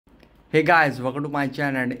Hey guys, welcome to my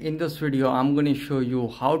channel, and in this video I'm going to show you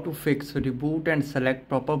how to fix reboot and select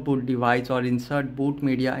proper boot device or insert boot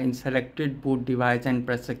media in selected boot device and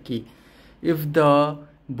press a key. If the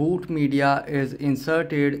boot media is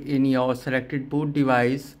inserted in your selected boot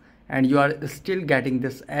device and you are still getting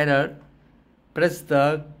this error, press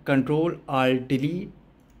the Ctrl Alt Delete.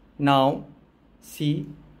 Now see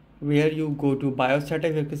where you go to BIOS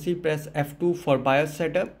setup, you can see press F2 for BIOS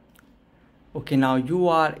setup. Okay, now you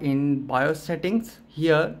are in BIOS settings.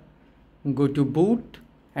 Here go to boot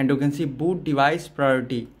and you can see boot device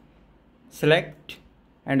priority, select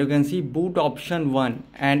and you can see boot option 1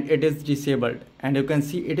 and it is disabled, and you can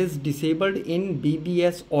see it is disabled in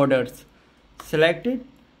BBS orders. Select it.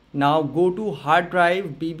 Now go to hard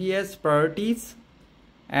drive BBS priorities,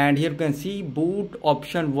 and here you can see boot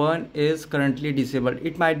option 1 is currently disabled.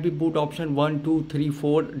 It might be boot option 1, 2, 3,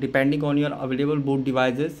 4 depending on your available boot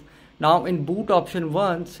devices. Now in boot option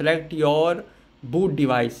 1, select your boot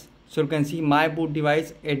device. So you can see my boot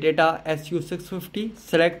device Adata SU650,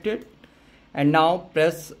 select it and now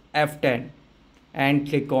press F10 and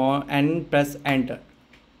click on and press enter.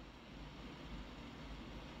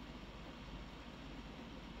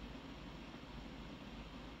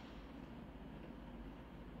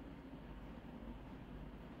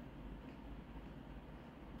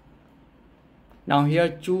 Now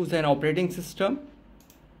here choose an operating system.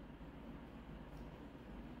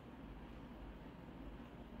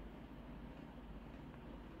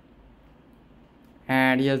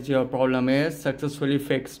 And yes, your problem is successfully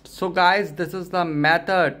fixed. So guys, this is the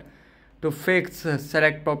method to fix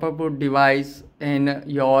select proper boot device in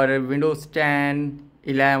your Windows 10,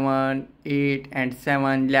 11, 8 and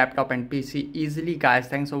 7 laptop and PC easily. Guys,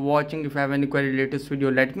 thanks for watching. If you have any query related to this video,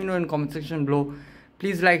 let me know in comment section below.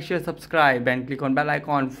 Please like, share, subscribe and click on bell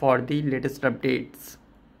icon for the latest updates.